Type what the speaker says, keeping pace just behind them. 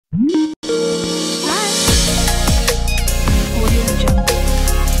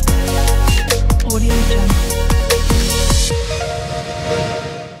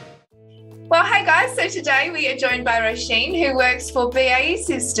today we are joined by Roisin, who works for BAE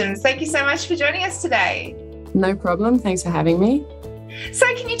Systems. Thank you so much for joining us today. No problem. Thanks for having me. So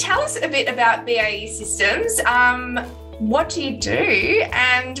can you tell us a bit about BAE Systems? What do you do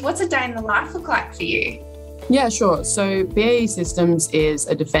and what's a day in the life look like for you? Yeah, sure. So BAE Systems is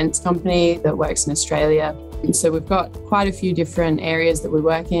a defence company that works in Australia. So we've got quite a few different areas that we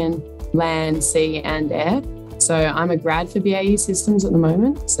work in: land, sea and air. So I'm a grad for BAE Systems at the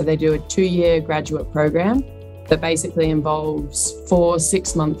moment. So they do a 2-year graduate program that basically involves 4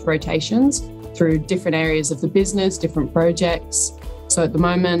 6-month rotations through different areas of the business, different projects. So at the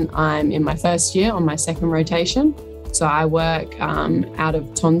moment, I'm in my first year on my second rotation. So I work out of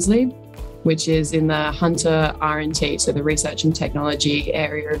Tonsley, which is in the Hunter R&T, so the research and technology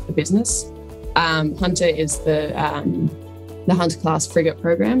area of the business. Hunter is the Hunter Class Frigate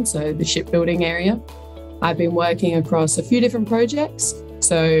Program, so the shipbuilding area. I've been working across a few different projects.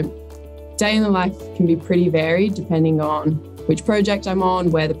 So day in the life can be pretty varied depending on which project I'm on,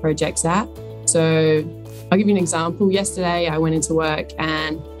 where the project's at. So I'll give you an example. Yesterday I went into work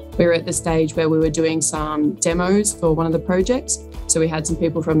and we were at the stage where we were doing some demos for one of the projects. So we had some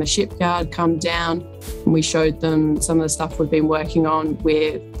people from the shipyard come down and we showed them some of the stuff we've been working on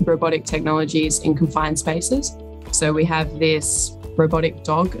with robotic technologies in confined spaces. So we have this robotic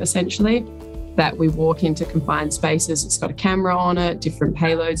dog essentially that we walk into confined spaces. It's got a camera on it, different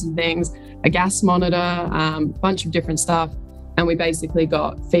payloads and things, a gas monitor, a bunch of different stuff. And we basically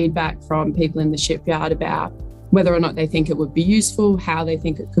got feedback from people in the shipyard about whether or not they think it would be useful, how they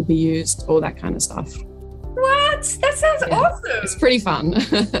think it could be used, all that kind of stuff. What? That sounds awesome. It's pretty fun.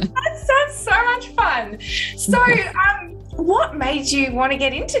 That sounds so much fun. So what made you want to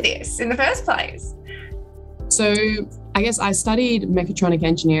get into this in the first place? So I guess I studied mechatronic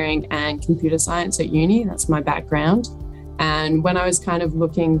engineering and computer science at uni. That's my background. And when I was kind of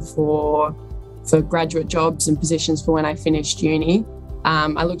looking for graduate jobs and positions for when I finished uni,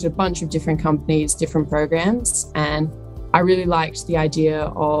 I looked at a bunch of different companies, different programs, and I really liked the idea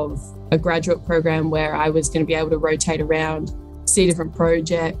of a graduate program where I was going to be able to rotate around, see different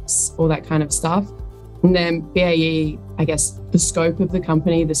projects, all that kind of stuff. And then BAE, I guess the scope of the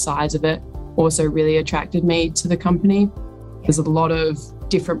company, the size of it, also really attracted me to the company. There's a lot of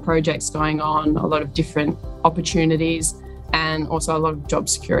different projects going on, a lot of different opportunities, and also a lot of job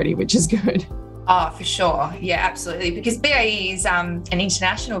security, which is good. Oh, for sure. Yeah, absolutely. Because BAE is an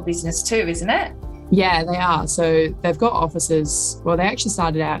international business too, isn't it? Yeah, they are. So they've got offices, well, they actually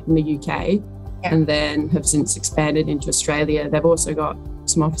started out in the UK and then have since expanded into Australia. They've also got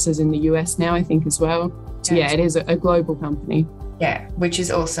some offices in the US now, I think, as well. So yeah, it is a global company. Yeah, which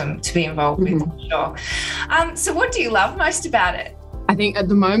is awesome to be involved with, for sure. So what do you love most about it? I think at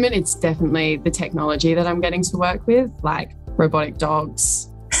the moment, it's definitely the technology that I'm getting to work with, like robotic dogs.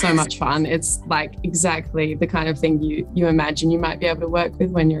 So much fun. It's like exactly the kind of thing you imagine you might be able to work with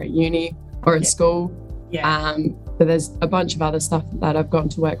when you're at uni or at school. But there's a bunch of other stuff that I've gotten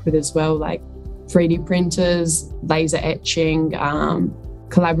to work with as well, like 3D printers, laser etching,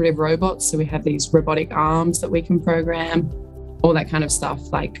 collaborative robots. So we have these robotic arms that we can program, all that kind of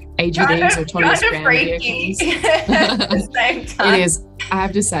stuff, like AGVs, autonomous ground vehicles. At the same time. It is. I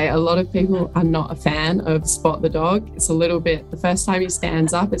have to say, a lot of people are not a fan of Spot the dog. It's a little bit, the first time he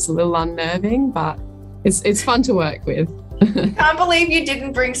stands up, it's a little unnerving, but it's fun to work with. I can't believe you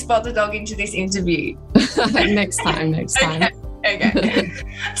didn't bring Spot the dog into this interview. Next time. Okay.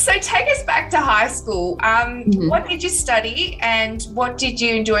 So take us back to high school. What did you study and what did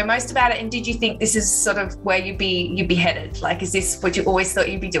you enjoy most about it? And did you think this is sort of where you'd be headed? Like, is this what you always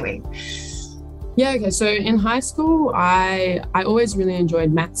thought you'd be doing? Yeah, okay. So in high school, I always really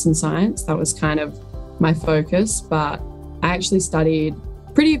enjoyed maths and science. That was kind of my focus, but I actually studied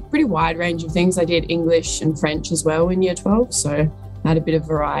pretty wide range of things. I did English and French as well in year 12, so I had a bit of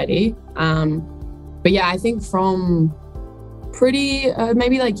variety. But yeah, I think from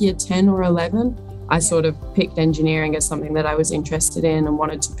maybe like year 10 or 11, I sort of picked engineering as something that I was interested in and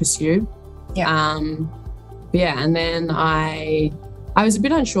wanted to pursue. And then I was a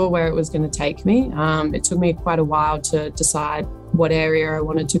bit unsure where it was going to take me. It took me quite a while to decide what area I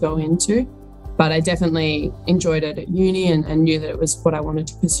wanted to go into, but I definitely enjoyed it at uni and knew that it was what I wanted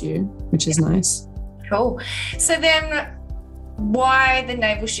to pursue, which is nice. Cool. So then why the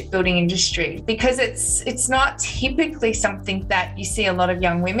naval shipbuilding industry? Because it's not typically something that you see a lot of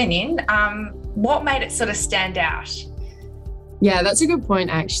young women in. What made it sort of stand out? Yeah, that's a good point,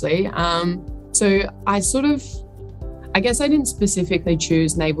 actually. So I guess I didn't specifically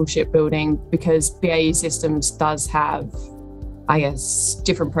choose naval shipbuilding because BAE Systems does have, I guess,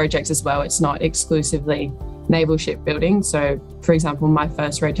 different projects as well. It's not exclusively naval shipbuilding. So, for example, my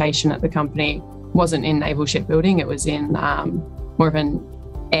first rotation at the company wasn't in naval shipbuilding. It was in more of an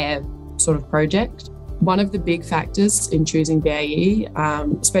air sort of project. One of the big factors in choosing BAE,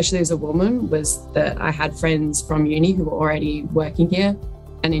 especially as a woman, was that I had friends from uni who were already working here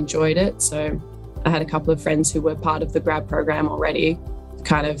and enjoyed it. So I had a couple of friends who were part of the grad program already,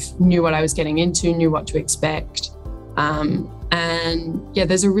 kind of knew what I was getting into, knew what to expect. And yeah,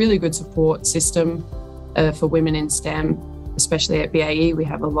 there's a really good support system for women in STEM, especially at BAE. We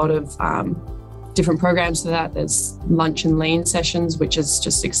have a lot of different programs for that. There's lunch and lean sessions, which is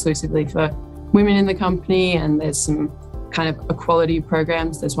just exclusively for women in the company, and there's some kind of equality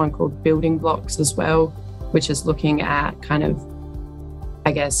programs. There's one called Building Blocks as well, which is looking at kind of,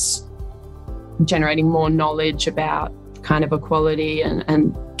 I guess, generating more knowledge about kind of equality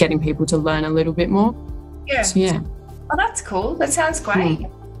and getting people to learn a little bit more. Yeah. So, yeah. Oh, that's cool. That sounds great.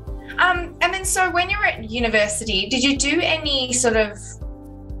 And then so when you were at university, did you do any sort of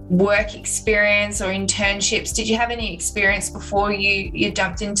work experience or internships? Did you have any experience before you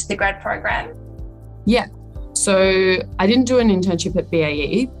jumped into the grad program? Yeah. So I didn't do an internship at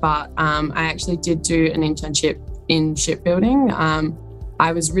BAE, but I actually did do an internship in shipbuilding.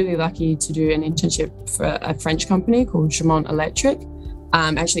 I was really lucky to do an internship for a French company called Electric,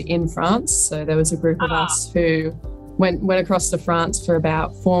 actually in France. So there was a group of us who went across to France for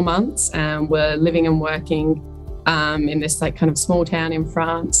about 4 months and were living and working in this like kind of small town in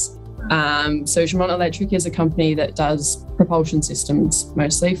France. So Electric is a company that does propulsion systems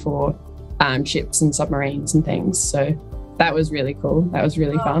mostly for ships and submarines and things. So that was really cool. That was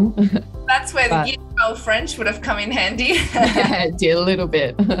really fun. That's where the Naval French would have come in handy. Yeah, it did a little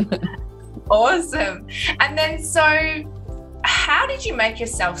bit. Awesome. And then so how did you make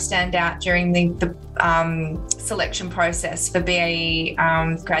yourself stand out during the selection process for BAE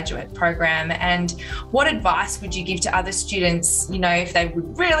graduate program? And what advice would you give to other students, you know, if they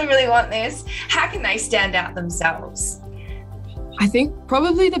would really, really want this? How can they stand out themselves? I think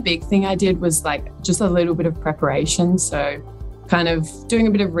probably the big thing I did was like just a little bit of preparation. So kind of doing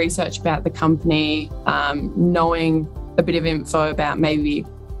a bit of research about the company, knowing a bit of info about maybe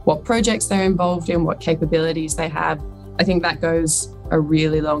what projects they're involved in, what capabilities they have. I think that goes a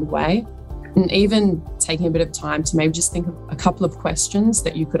really long way. And even taking a bit of time to maybe just think of a couple of questions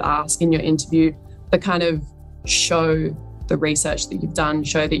that you could ask in your interview that kind of show the research that you've done,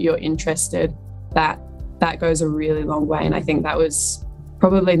 show that you're interested, that goes a really long way. And I think that was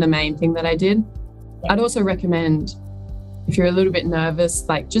probably the main thing that I did. I'd also recommend, if you're a little bit nervous,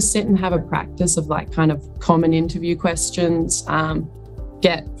 like just sit and have a practice of like kind of common interview questions.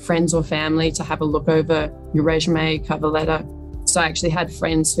 Get friends or family to have a look over your resume, cover letter. So I actually had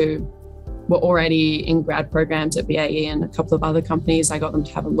friends who were already in grad programs at BAE and a couple of other companies. I got them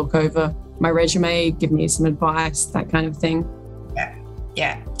to have a look over my resume, give me some advice, that kind of thing.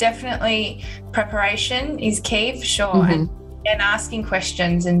 Yeah, definitely preparation is key for sure. And asking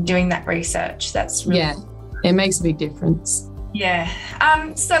questions and doing that research, that's really it makes a big difference. Yeah.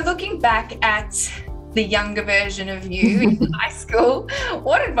 So looking back at the younger version of you in high school,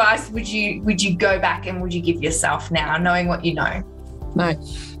 what advice would you go back and would you give yourself now, knowing what you know? No.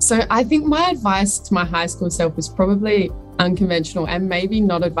 So I think my advice to my high school self is probably unconventional and maybe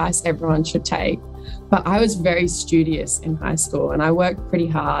not advice everyone should take. But I was very studious in high school and I worked pretty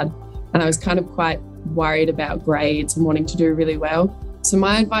hard and I was kind of quite worried about grades and wanting to do really well. So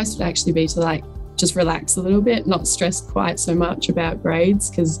my advice would actually be to like just relax a little bit, not stress quite so much about grades,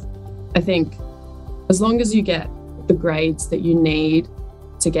 because I think as long as you get the grades that you need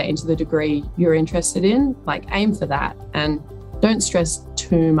to get into the degree you're interested in, like aim for that and don't stress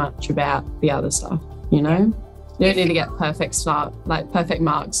too much about the other stuff, you know? You don't need to get perfect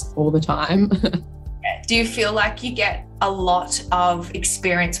marks all the time. Do you feel like you get a lot of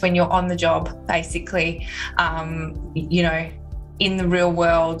experience when you're on the job, basically, you know, in the real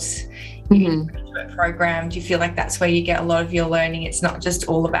world, in the graduate program? Do you feel like that's where you get a lot of your learning? It's not just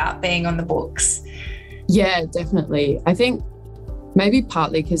all about being on the books. Yeah, definitely. I think maybe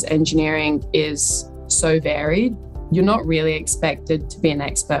partly because engineering is so varied, you're not really expected to be an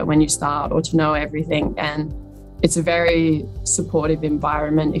expert when you start or to know everything. And it's a very supportive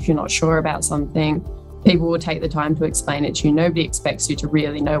environment. If you're not sure about something, people will take the time to explain it to you. Nobody expects you to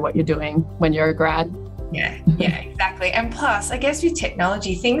really know what you're doing when you're a grad. Yeah, exactly. And plus, I guess with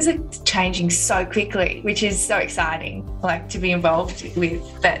technology, things are changing so quickly, which is so exciting, like to be involved with.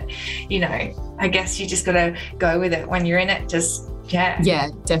 But, you know, I guess you just got to go with it when you're in it. Yeah,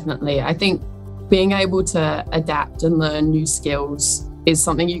 definitely. I think being able to adapt and learn new skills is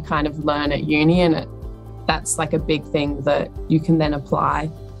something you kind of learn at uni, and that's like a big thing that you can then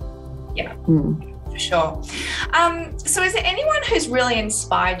apply. Yeah. For sure. So is there anyone who's really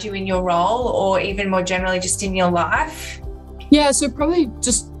inspired you in your role, or even more generally just in your life? Yeah, so probably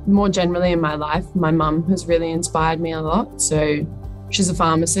just more generally in my life, my mum has really inspired me a lot. So she's a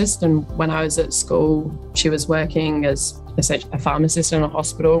pharmacist, and when I was at school, she was working as a pharmacist in a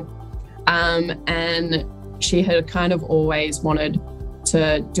hospital. And she had kind of always wanted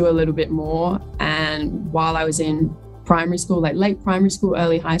to do a little bit more. And while I was in primary school, like late primary school,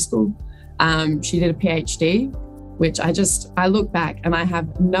 early high school, she did a PhD, which I look back and I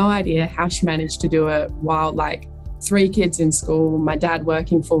have no idea how she managed to do it while like 3 kids in school, my dad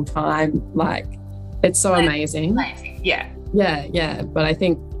working full time. Like, it's so amazing. Yeah. Yeah. But I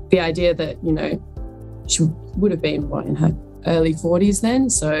think the idea that, she would have been in her early 40s then,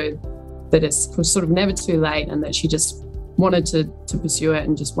 so that it's sort of never too late, and that she just wanted to pursue it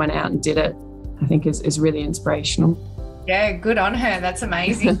and just went out and did it, I think is really inspirational. Yeah, good on her. That's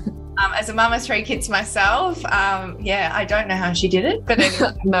amazing. As a mum of 3 kids myself, I don't know how she did it, but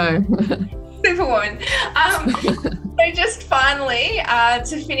anyway. No. Superwoman. So just finally,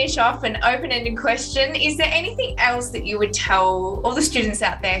 to finish off, an open-ended question, is there anything else that you would tell all the students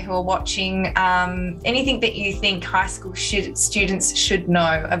out there who are watching, anything that you think high school students should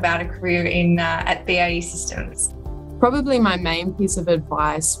know about a career at BAE Systems? Probably my main piece of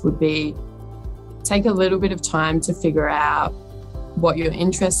advice would be take a little bit of time to figure out what you're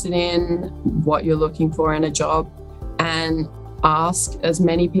interested in, what you're looking for in a job, and ask as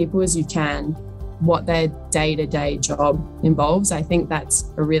many people as you can what their day-to-day job involves. I think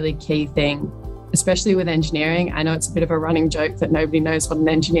that's a really key thing, especially with engineering. I know it's a bit of a running joke that nobody knows what an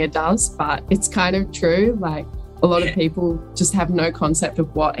engineer does, but it's kind of true. Like, a lot of people just have no concept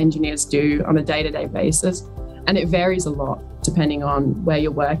of what engineers do on a day-to-day basis. And it varies a lot depending on where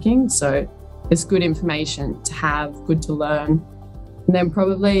you're working. So it's good information to have, good to learn. And then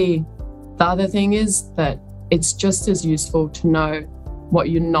probably the other thing is that it's just as useful to know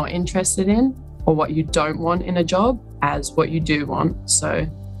what you're not interested in or what you don't want in a job as what you do want. So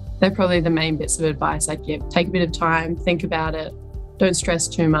they're probably the main bits of advice I'd give. Take a bit of time, think about it, don't stress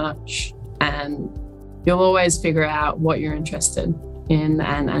too much, and you'll always figure out what you're interested in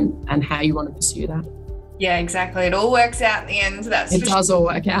and how you want to pursue that. Yeah, exactly. It all works out in the end. It does all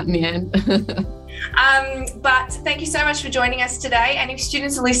work out in the end. But thank you so much for joining us today. And if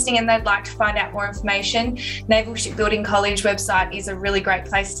students are listening and they'd like to find out more information, Naval Shipbuilding College website is a really great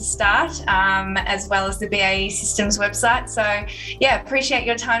place to start, as well as the BAE Systems website. So yeah, appreciate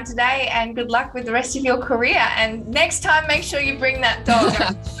your time today and good luck with the rest of your career. And next time, make sure you bring that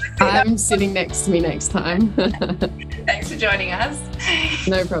dog. I'm sitting next to me next time. Thanks for joining us.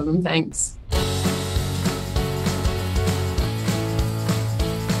 No problem. Thanks.